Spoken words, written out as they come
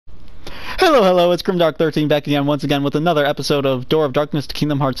Hello, hello, it's Grimdark13 back again, once again, with another episode of Door of Darkness to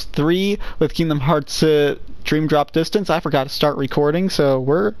Kingdom Hearts 3 with Kingdom Hearts Dream Drop Distance. I forgot to start recording,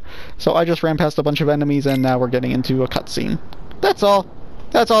 so I just ran past a bunch of enemies and now we're getting into a cutscene. That's all.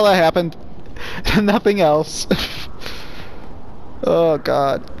 That's all that happened. Nothing else. Oh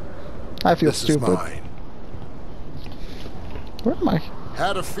god. I feel stupid. This is mine. Where am I?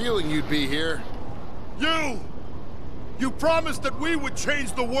 Had a feeling you'd be here. You promised that we would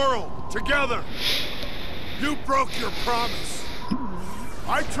change the world, together. You broke your promise.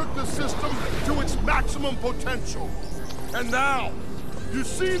 I took the system to its maximum potential. And now, you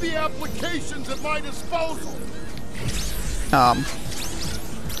see the applications at my disposal.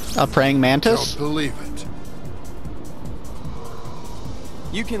 A praying mantis? Don't believe it.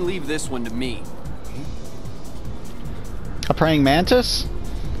 You can leave this one to me. A praying mantis?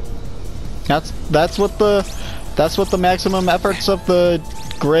 That's what the maximum efforts of the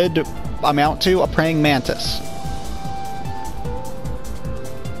grid amount to, a praying mantis.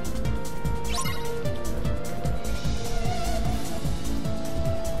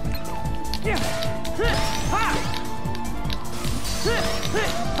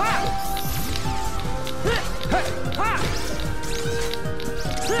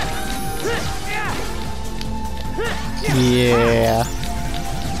 Yeah.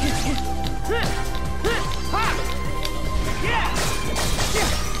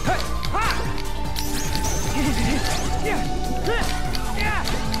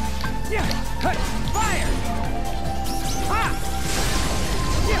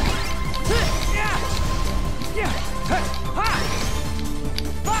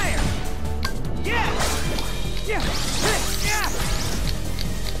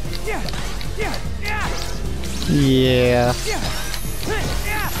 Yeah.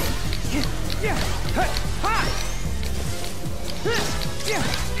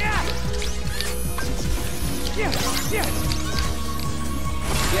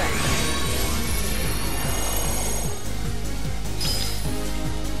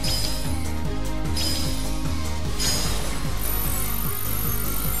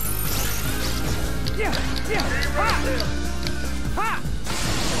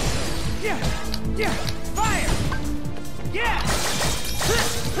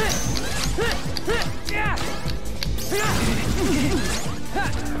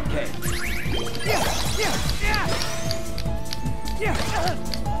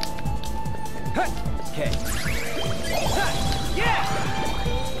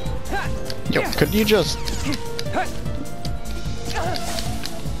 Yo, could you just...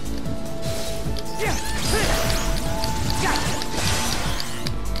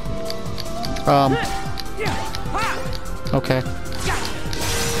 Okay.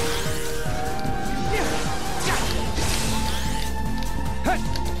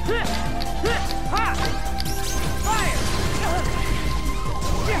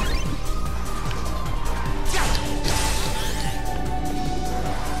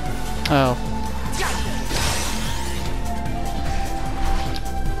 Oh.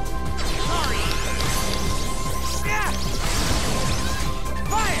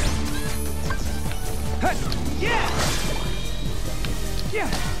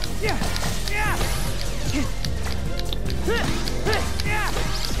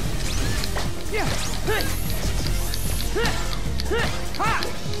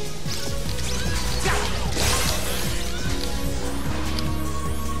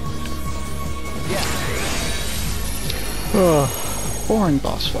 Ugh, boring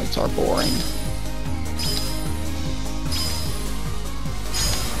boss fights are boring.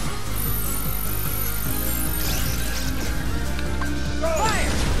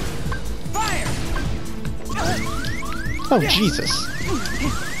 Oh, Jesus.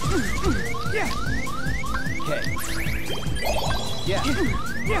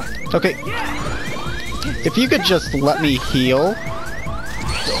 Okay. If you could just let me heal.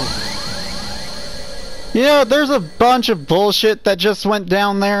 You know, there's a bunch of bullshit that just went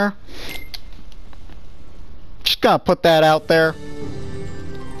down there. Just gonna put that out there.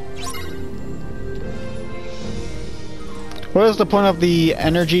 What is the point of the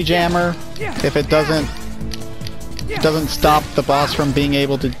energy jammer if it doesn't stop the boss from being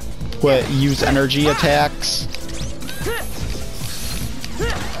able to use energy attacks?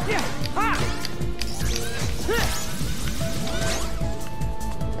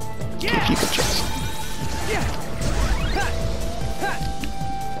 If you could just...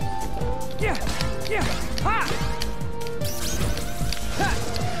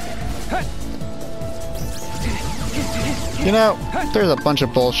 You know, there's a bunch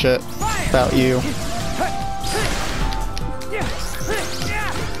of bullshit about you.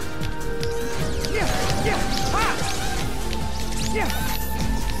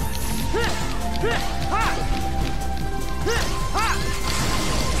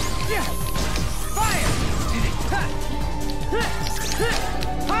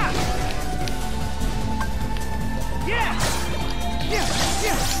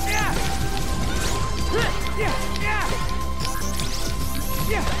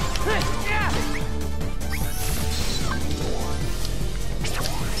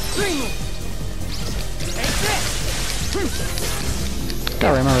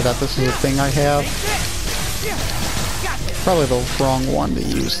 Gotta remember that this is a thing I have. Probably the wrong one to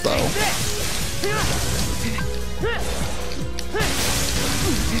use, though.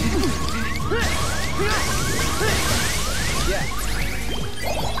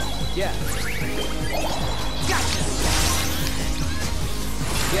 Yeah.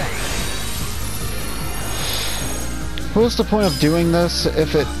 Yeah. What's the point of doing this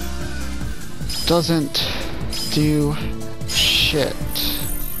if it doesn't do shit?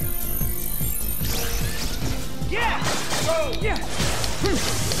 Yeah! Oh! Yeah!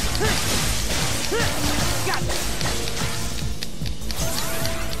 Got it!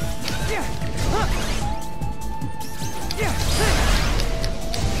 Yeah! Yeah!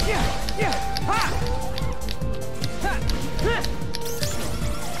 Yeah! Yeah! Ha! Ha!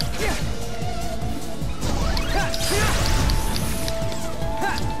 Yeah! Ha!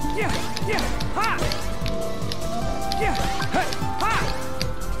 Ha! Yeah! Yeah! Ha! Yeah! Ha! Ha!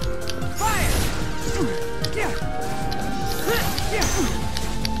 Fire! Yeah! Yeah!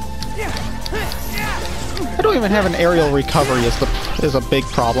 Yeah! Yeah! I don't even have an aerial recovery is a big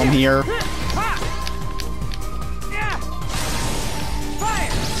problem here. Ha! Yeah!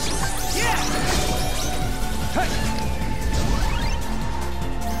 Fire! Yeah! Hey!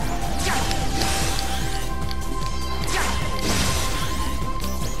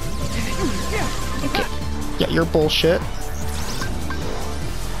 Okay. Yeah, you're bullshit.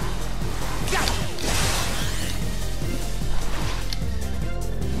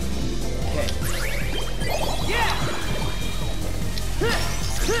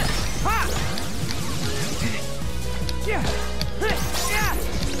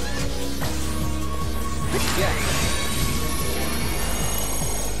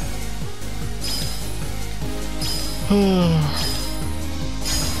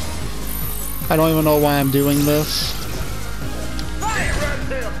 I don't even know why I'm doing this. Fire!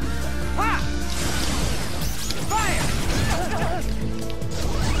 Ha! Fire!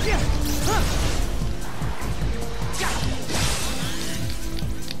 Yeah!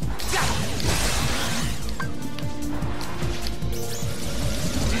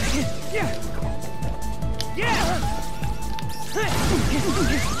 Yeah! Yeah!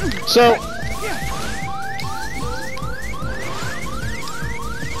 So,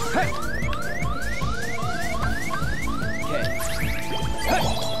 Hey!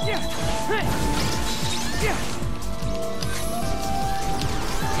 Yeah! Hey! Yeah!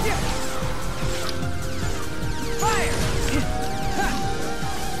 Yeah! Fire! Ha!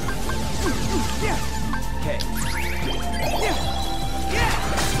 Yeah! Okay. Yeah! Yeah!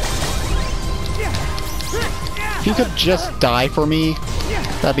 Yeah! Yeah! if you could just die for me,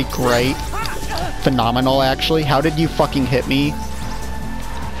 that'd be great. Phenomenal, actually. How did you fucking hit me?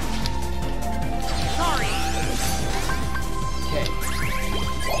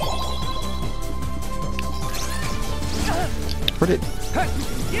 Where did...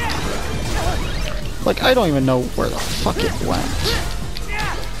 Like, I don't even know where the fuck it went.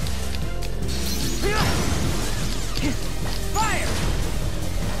 Fire!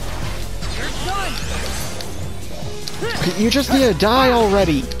 You're done! Okay, you just need to die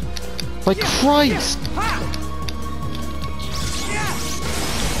already! Like, Christ!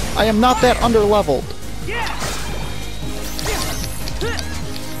 I am not that underleveled.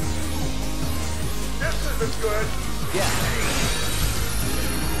 This isn't good.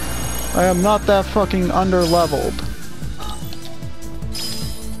 I am not that fucking underleveled.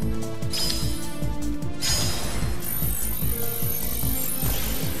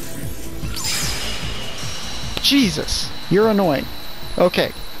 Jesus, you're annoying.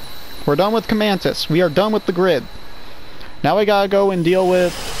 Okay, we're done with Commantis. We are done with the grid. Now we gotta go and deal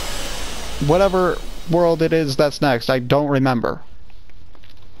with whatever world it is that's next. I don't remember.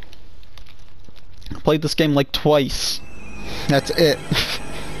 I played this game like twice. That's it.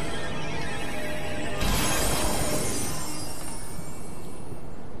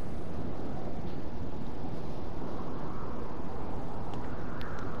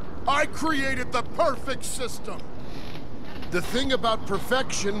 I created the perfect system. The thing about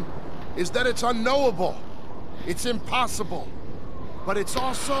perfection is that it's unknowable. It's impossible. But it's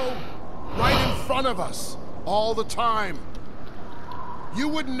also right in front of us all the time. You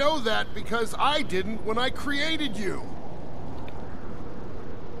wouldn't know that because I didn't when I created you.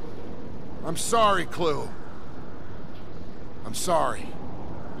 I'm sorry, Clue. I'm sorry.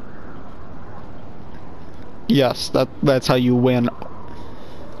 Yes, that's how you win.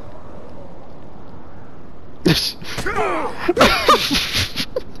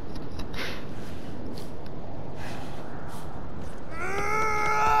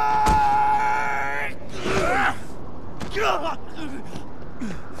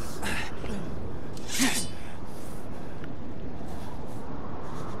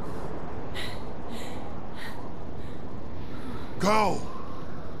 Go!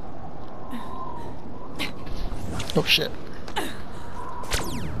 Oh shit.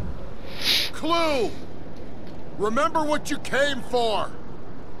 Clue! Remember what you came for!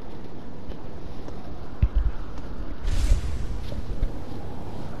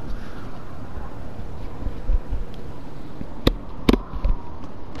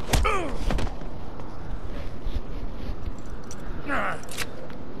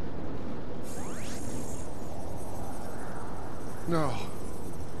 No.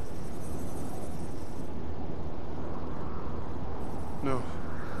 No.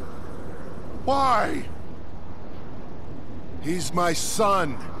 Why? He's my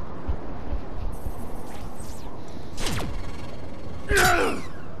son.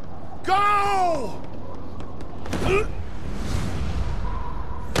 Go!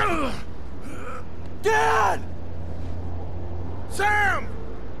 Dad! Sam!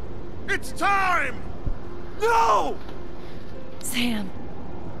 It's time! No! Sam,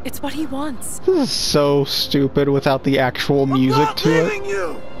 it's what he wants. This is so stupid without the actual music I'm not to leaving it.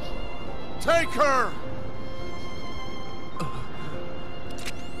 you! Take her!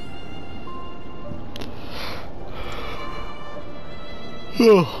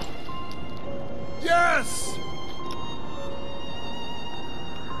 Ugh. Yes!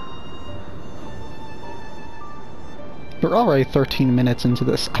 We're already 13 minutes into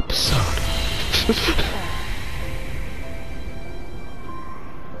this episode.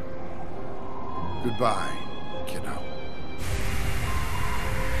 Goodbye, kiddo.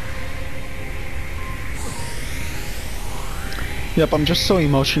 Yep, I'm just so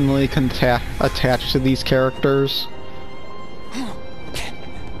emotionally attached to these characters.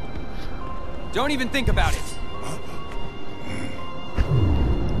 Don't even think about it.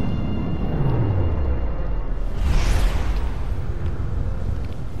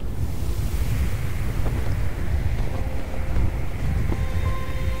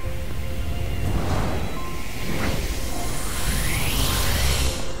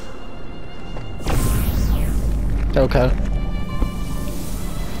 Okay.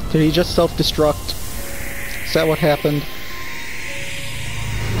 Did he just self-destruct? Is that what happened?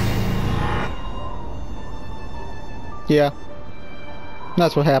 Yeah.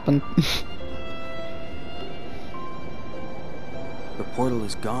 That's what happened. The portal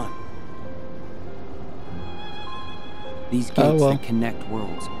is gone. These gates Oh, well. that connect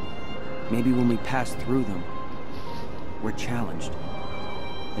worlds. Maybe when we pass through them, we're challenged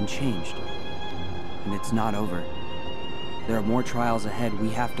and changed. And it's not over. There are more trials ahead we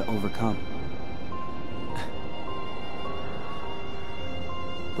have to overcome.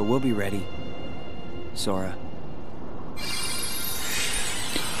 But we'll be ready, Sora.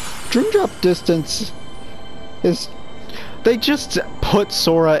 Dream Drop Distance is... They just put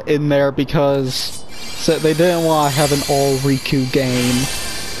Sora in there because they didn't want to have an all Riku game.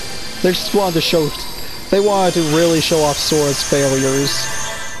 They just wanted to show... They wanted to really show off Sora's failures.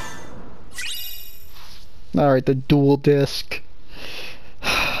 Alright, the dual disc.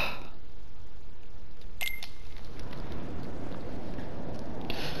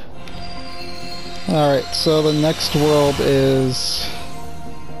 Alright, so the next world is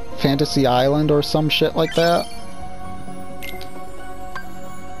Fantasy Island or some shit like that.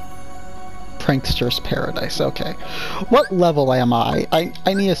 Prankster's Paradise, okay. What level am I?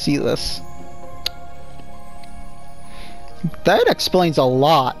 I need to see this. That explains a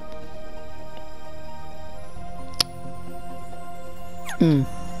lot.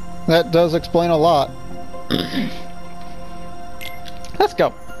 That does explain a lot. Let's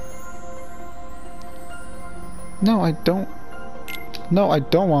go. No, I don't. No, I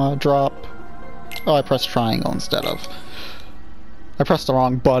don't want to drop. Oh, I pressed triangle instead of. I pressed the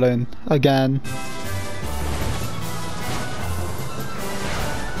wrong button again.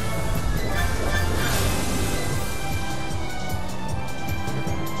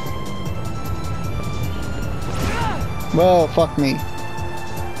 Well, fuck me.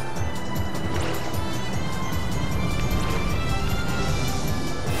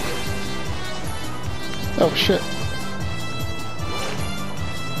 Oh shit.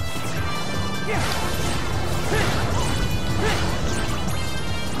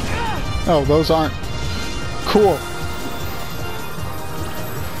 Oh, those aren't cool.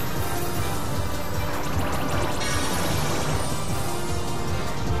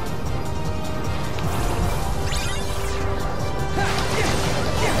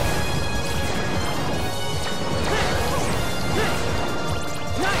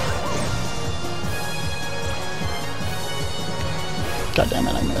 God damn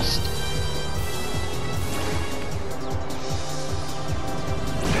it, I missed.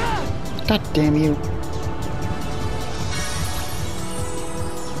 God damn you.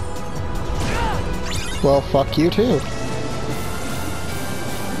 Well, fuck you too.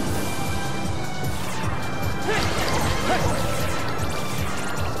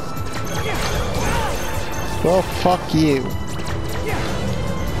 Well, fuck you.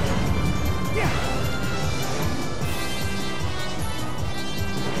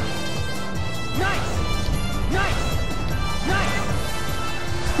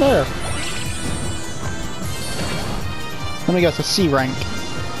 There. Let me guess, a C rank.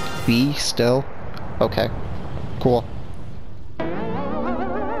 B still? Okay. Cool.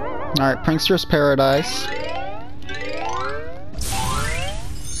 Alright, Prankster's Paradise.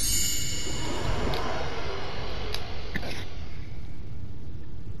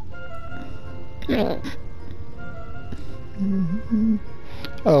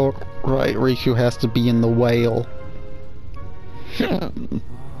 Oh, right, Riku has to be in the whale.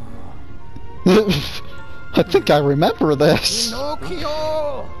 I think I remember this.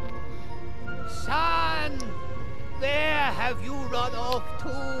 Pinocchio! Son! Where have you run off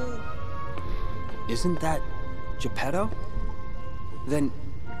to? Isn't that Geppetto? Then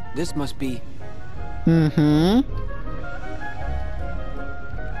this must be... Mm-hmm.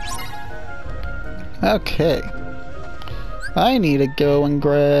 Okay. I need to go and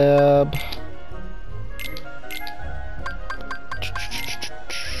grab...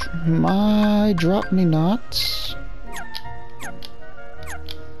 my drop-me-nots.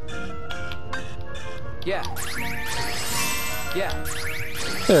 Yeah. Yeah.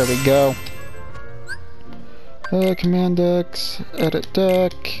 There we go. Command X, edit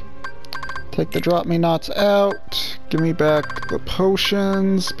deck. Take the drop-me-nots out. Give me back the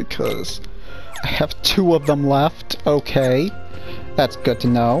potions, because I have 2 of them left. Okay. That's good to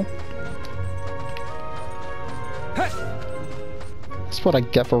know. That's what I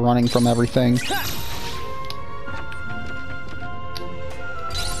get for running from everything.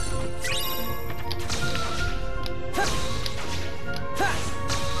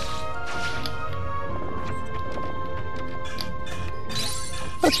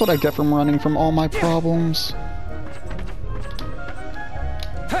 That's what I get from running from all my problems.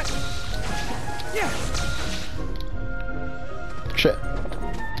 Shit.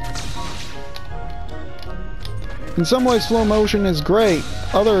 In some ways, slow motion is great.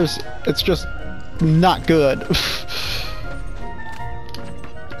 Others, it's just not good.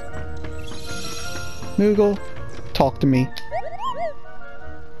 Moogle, talk to me.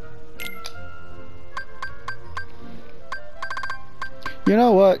 You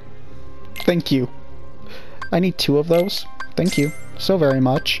know what? Thank you. I need 2 of those. Thank you so very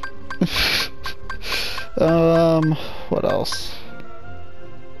much. What else?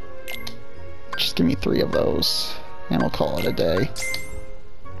 Just give me 3 of those, and we'll call it a day.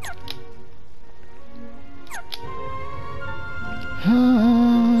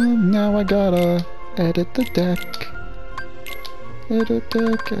 Now I gotta edit the deck. Edit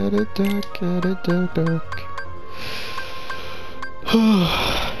deck, edit deck, edit deck.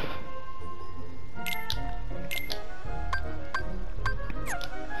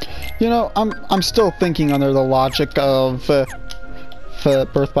 You know, I'm still thinking under the logic of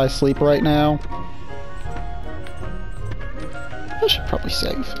Birth by Sleep right now. I should probably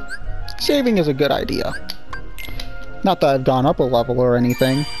save. Saving is a good idea. Not that I've gone up a level or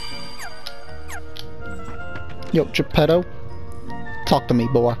anything. Yo, Geppetto, talk to me,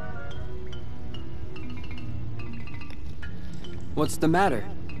 boy. What's the matter?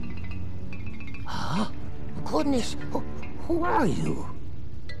 Huh? Goodness, who are you?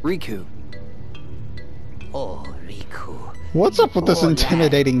 Riku. Oh, Riku. What's up with this Poor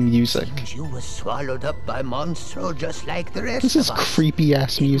intimidating music? Seems you were swallowed up by Monstro just like the rest This is of us. creepy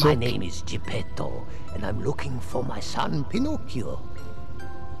ass My music. name is Geppetto, and I'm looking for my son Pinocchio.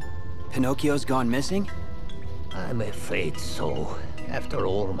 Pinocchio's gone missing? I'm afraid so. After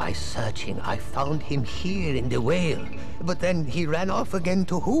all my searching, I found him here in the whale. But then he ran off again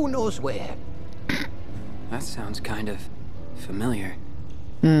to who knows where. That sounds kind of familiar.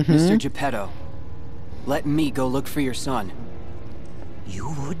 Mm-hmm. Mr. Geppetto, let me go look for your son. You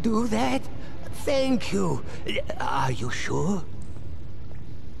would do that? Thank you. Are you sure?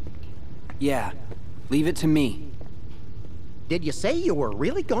 Yeah, leave it to me. Did you say you were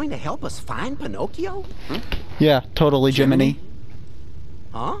really going to help us find Pinocchio? Yeah, totally Jiminy.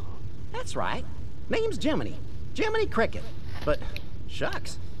 Huh? That's right. Name's Jiminy. Jiminy Cricket. But,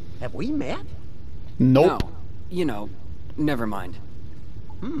 shucks, have we met? Nope. No, you know, never mind.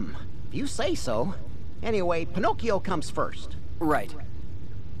 If you say so. Anyway, Pinocchio comes first. Right.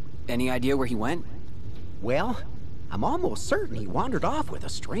 Any idea where he went? Well, I'm almost certain he wandered off with a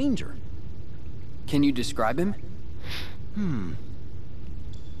stranger. Can you describe him?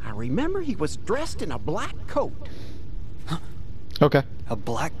 I remember he was dressed in a black coat. Okay. A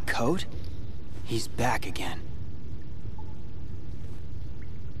black coat? He's back again.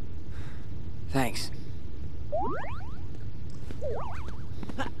 Thanks.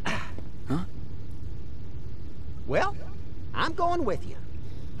 Huh? Well, I'm going with you.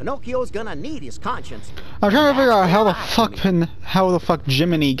 Pinocchio's gonna need his conscience. I'm trying to figure out how That's the fuck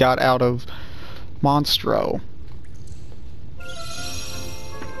Jiminy got out of Monstro.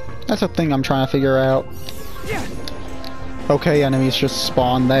 That's a thing I'm trying to figure out. Okay, enemies just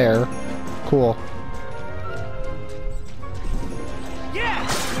spawn there. Cool.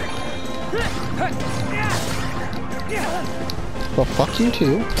 Well, fuck you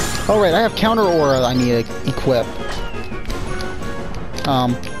too. Oh right, I have counter aura I need to equip.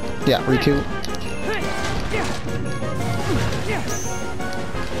 Yeah, Riku.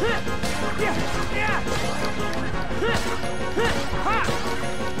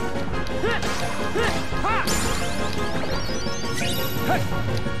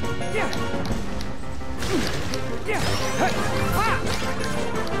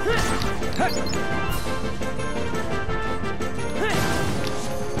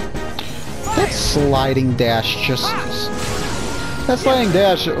 That sliding dash just... That sliding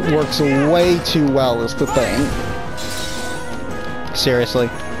dash works way too well is the thing. Seriously.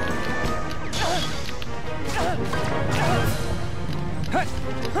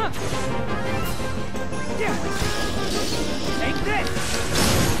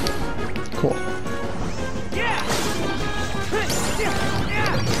 Cool.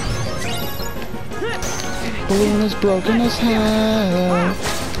 Balloon is broken as hell.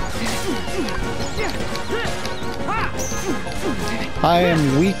 I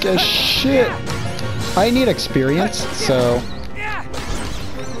am weak as shit. I need experience, so...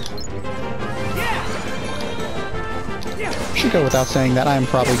 Should go without saying that I am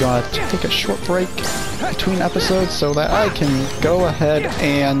probably going to take a short break between episodes so that I can go ahead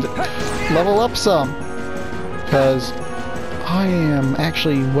and level up some. Because I am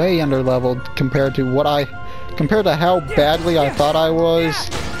actually way under-leveled compared to how badly I thought I was.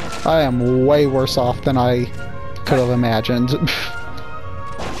 I am way worse off than I could have imagined.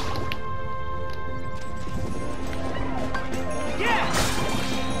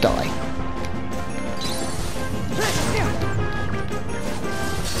 Die.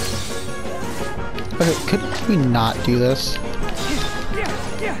 Okay, could we not do this?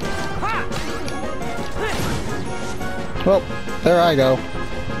 Well, there I go.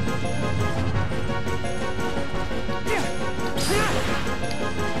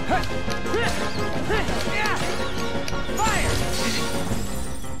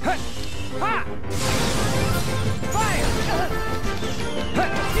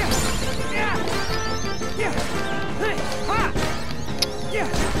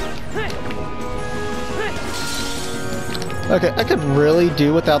 Okay, I could really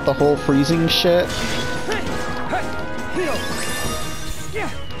do without the whole freezing shit.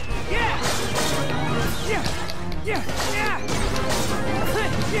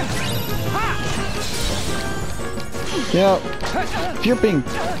 Yeah, if you're being...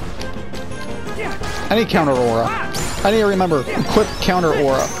 I need counter aura. I need to remember, equip counter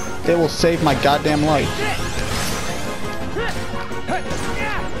aura. It will save my goddamn life.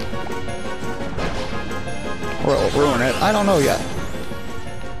 Or it'll ruin it. I don't know yet.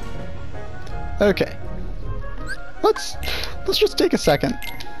 Okay. Let's just take a second.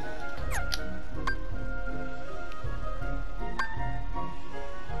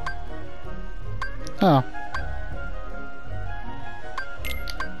 Oh.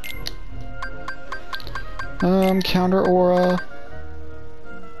 Counter aura.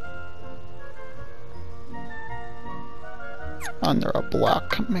 Under a block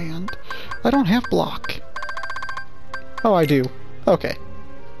command. I don't have block. Oh, I do. Okay.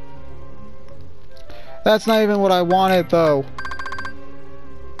 That's not even what I wanted, though.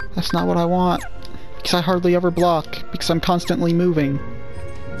 That's not what I want. Because I hardly ever block. Because I'm constantly moving.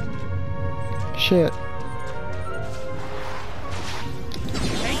 Shit.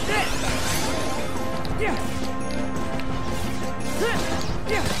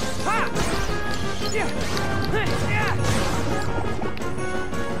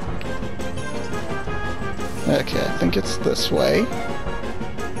 Okay, I think it's this way.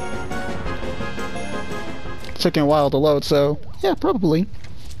 It's taking a while to load, so yeah, probably.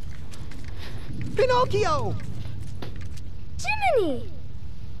 Pinocchio! Jiminy!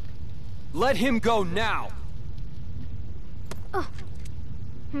 Let him go now!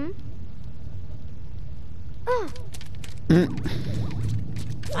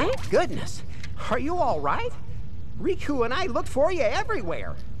 Thank goodness. Are you all right? Riku and I looked for you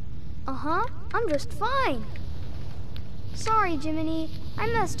everywhere. Uh-huh. I'm just fine. Sorry, Jiminy. I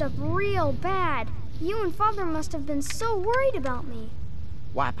messed up real bad. You and Father must have been so worried about me.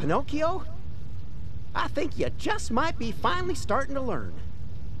 Why, Pinocchio? I think you just might be finally starting to learn.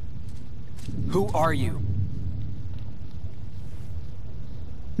 Who are you?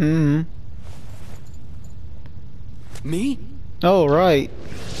 Mm-hmm. Me? Oh, right.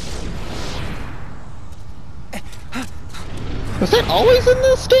 Was that always in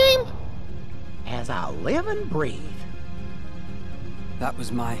this game? As I live and breathe. That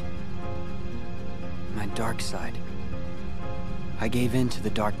was my dark side. I gave in to the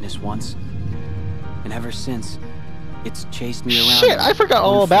darkness once, and ever since, it's chased me around. Shit, I forgot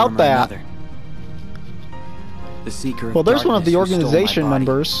all about that. The Seeker of Well, there's one of the Darkness who stole my organization body.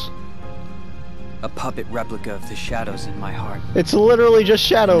 members. A puppet replica of the shadows in my heart. It's literally just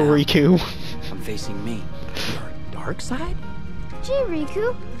Shadow Now. Riku. I'm facing me. Your dark side? Gee,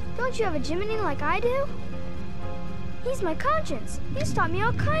 Riku, don't you have a Jiminy like I do? He's my conscience. He's taught me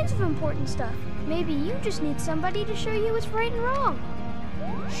all kinds of important stuff. Maybe you just need somebody to show you what's right and wrong.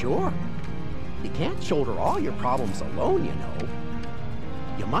 Sure. You can't shoulder all your problems alone, you know.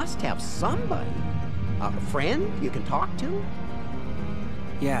 You must have somebody. A friend you can talk to?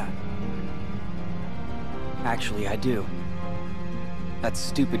 Yeah. Actually, I do. That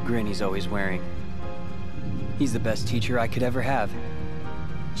stupid grin he's always wearing. He's the best teacher I could ever have.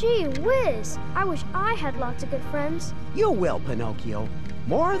 Gee whiz, I wish I had lots of good friends. You will, Pinocchio.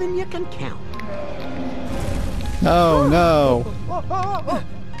 More than you can count. Oh no.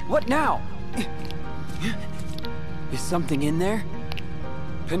 What now? Is something in there?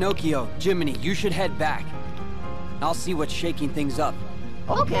 Pinocchio, Jiminy, you should head back. I'll see what's shaking things up.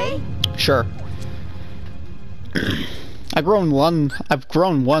 Okay. Sure. I've grown one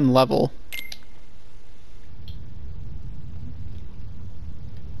level.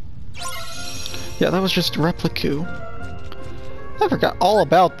 Yeah, that was just Repliku. I forgot all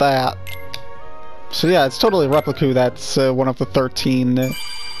about that. So yeah, it's totally Repliku that's one of the 13.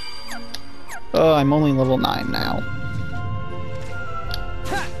 Oh, I'm only level 9 now.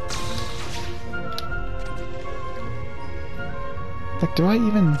 Like, do I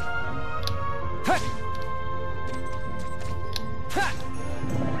even...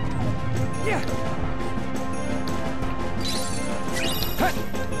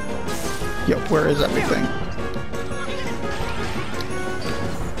 Yo, where is everything?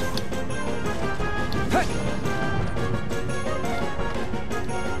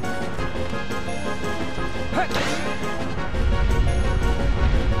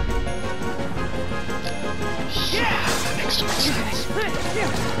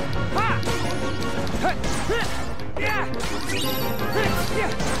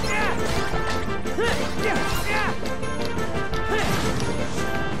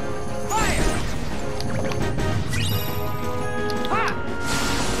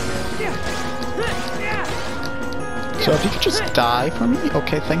 So if you could just die for me?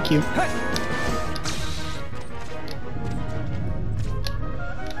 Okay, thank you. I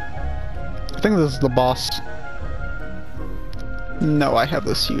think this is the boss. No, I have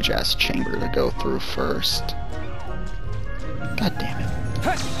this huge-ass chamber to go through first. God damn it.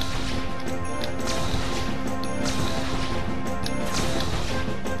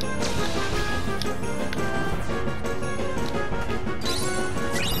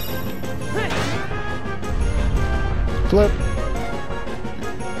 Flip.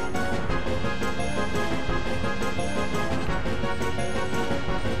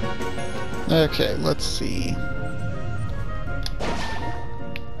 Okay, let's see.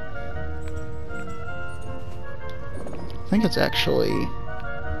 I think it's actually...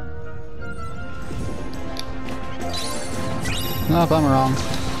 Nope, I'm wrong.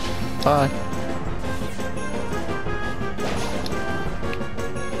 Bye.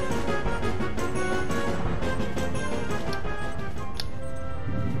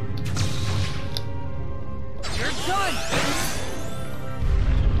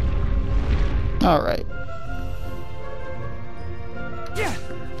 Alright.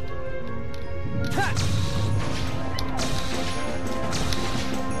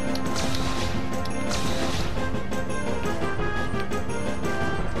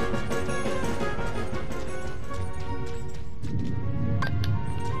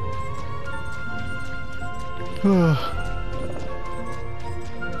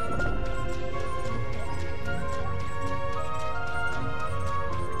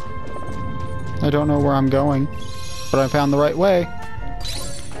 I don't know where I'm going. but I found the right way.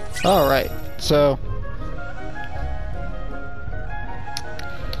 Alright, so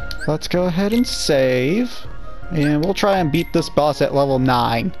let's go ahead and save. And we'll try and beat this boss at level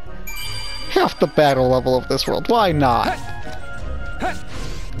 9. Half the battle level of this world. Why not?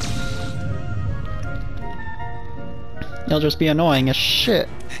 He'll just be annoying as shit.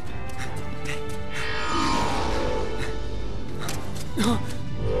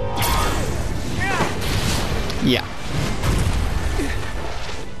 Yeah.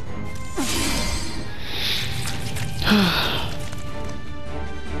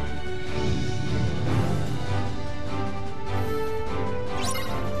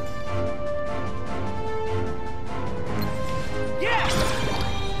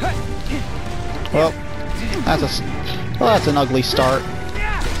 Well, that's an ugly start.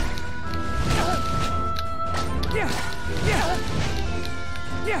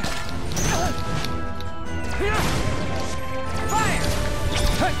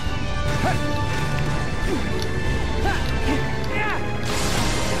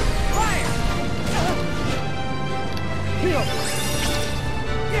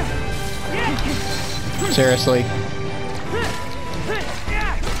 Seriously.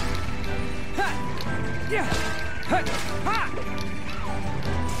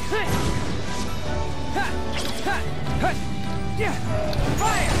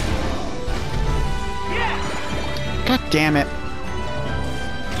 God damn it.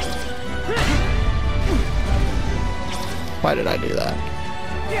 Why did I do that?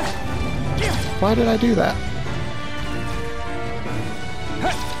 Why did I do that?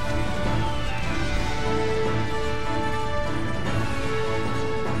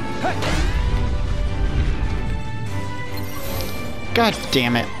 God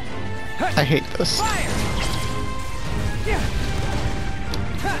damn it. I hate this.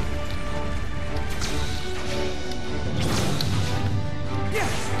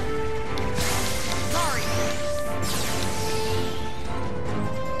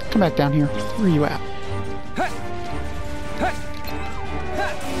 Come back down here. Where are you at?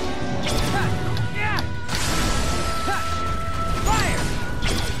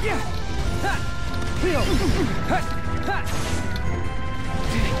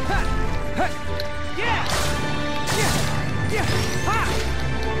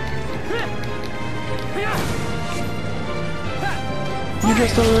 You're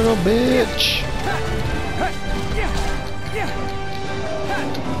just a little bitch.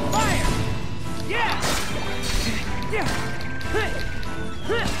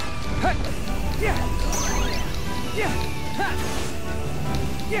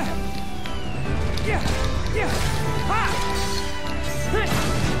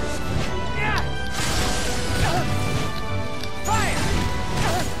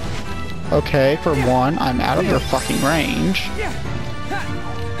 Okay, for one, I'm out of your fucking range.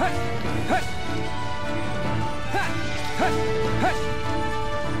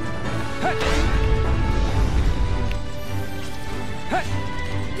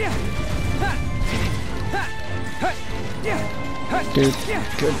 Dude,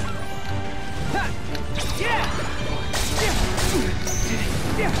 good.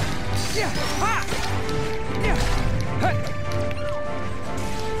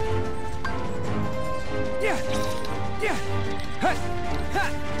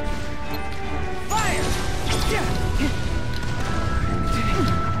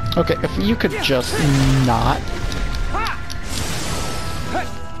 Okay, if you could just not.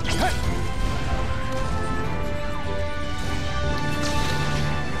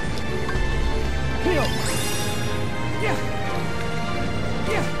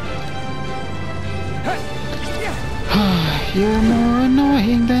 You're more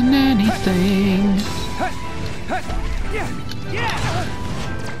annoying than anything.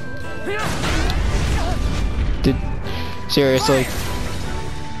 Seriously?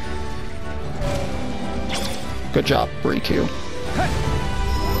 Good job, Riku.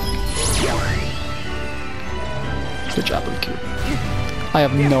 Good job, Riku. I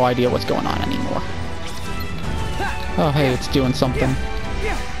have no idea what's going on anymore. Oh, hey, it's doing something.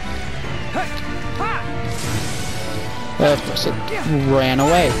 Of course, it ran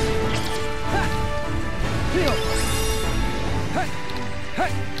away.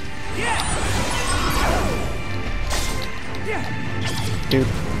 Dude,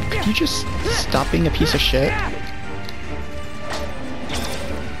 could you just stop being a piece of shit?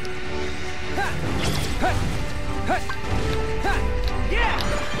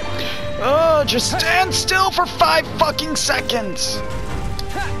 Oh, just stand still for 5 fucking seconds!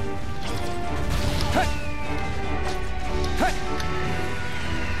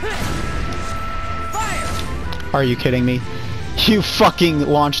 Are you kidding me? You fucking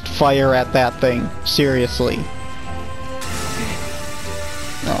launched fire at that thing. Seriously.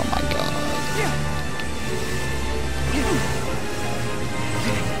 Oh my god.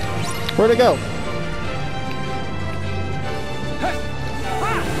 Where'd it go?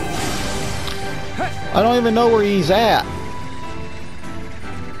 I don't even know where he's at.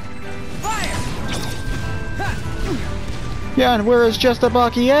 Yeah, and where is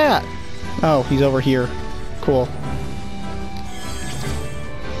Justabaki at? Oh, he's over here. Cool.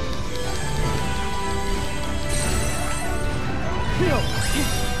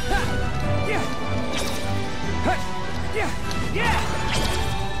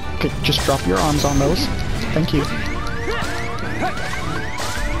 Okay, just drop your arms on those. Thank you.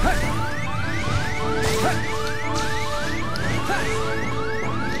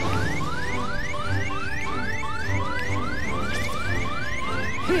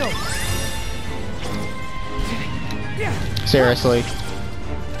 Seriously.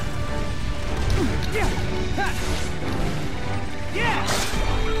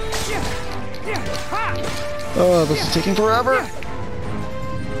 Oh, this is taking forever.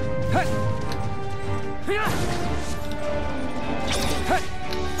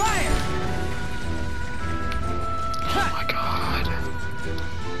 Oh my god.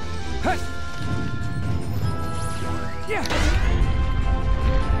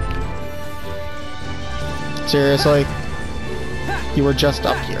 Seriously? You were just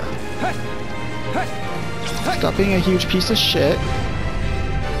up here. Stop being a huge piece of shit.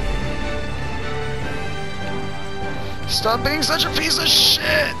 Stop being such a piece of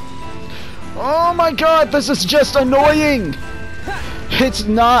shit! Oh my god, this is just annoying! It's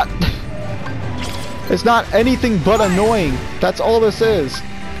not anything but annoying. That's all this is.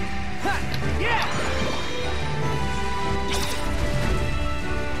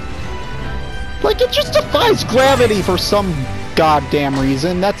 Like, it just defies gravity for some goddamn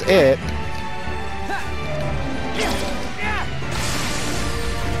reason. That's it.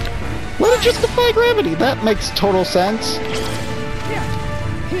 Let it just defy gravity. That makes total sense.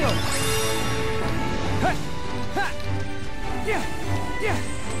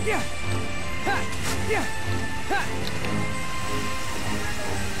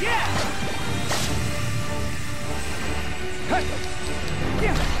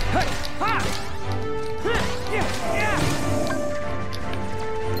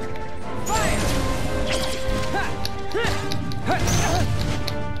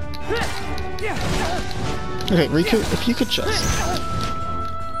 Okay, Riku, if you could just...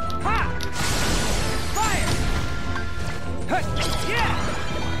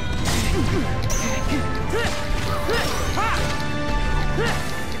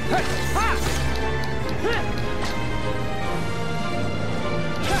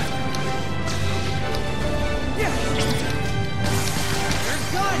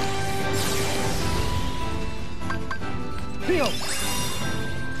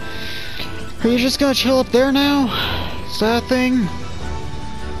 Are you just gonna chill up there now? Is that a thing?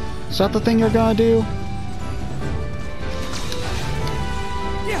 Is that the thing you're gonna do?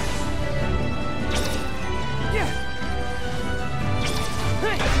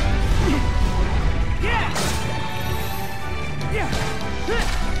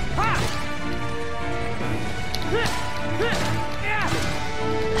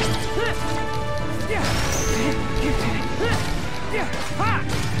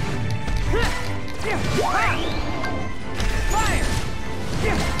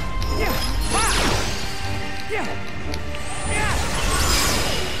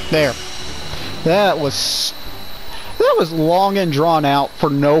 There. That was long and drawn out for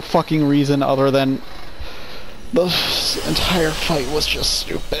no fucking reason other than the entire fight was just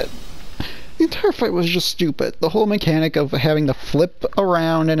stupid. The entire fight was just stupid. The whole mechanic of having to flip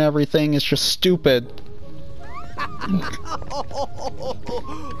around and everything is just stupid.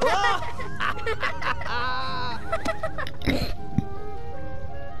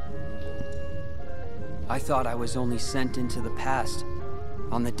 I thought I was only sent into the past,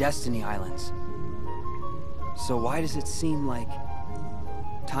 on the Destiny Islands. So why does it seem like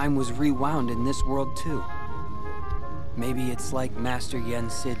time was rewound in this world too? Maybe it's like Master Yen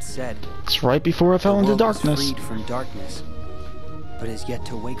Sid said. It's right before I fell into darkness. The world is freed from darkness, but is yet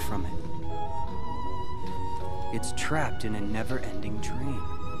to wake from it. It's trapped in a never-ending dream.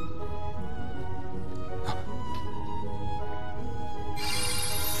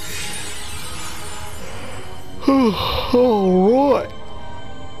 Alright.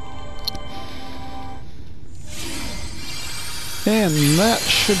 And that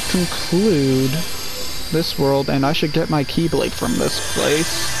should conclude this world, and I should get my Keyblade from this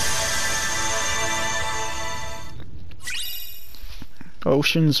place.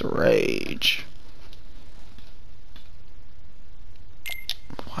 Ocean's Rage.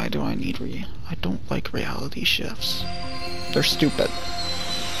 Why do I need I don't like reality shifts. They're stupid.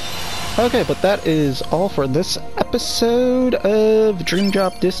 Okay, but that is all for this episode of Dream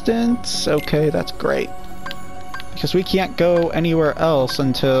Drop Distance. Okay, that's great. Because we can't go anywhere else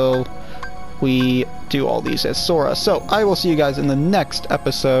until we do all these as Sora. So, I will see you guys in the next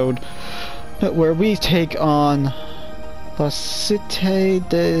episode where we take on La Cité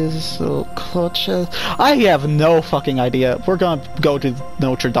des Cloches. I have no fucking idea. We're gonna go to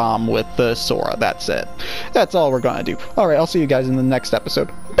Notre Dame with Sora. That's it. That's all we're gonna do. Alright, I'll see you guys in the next episode.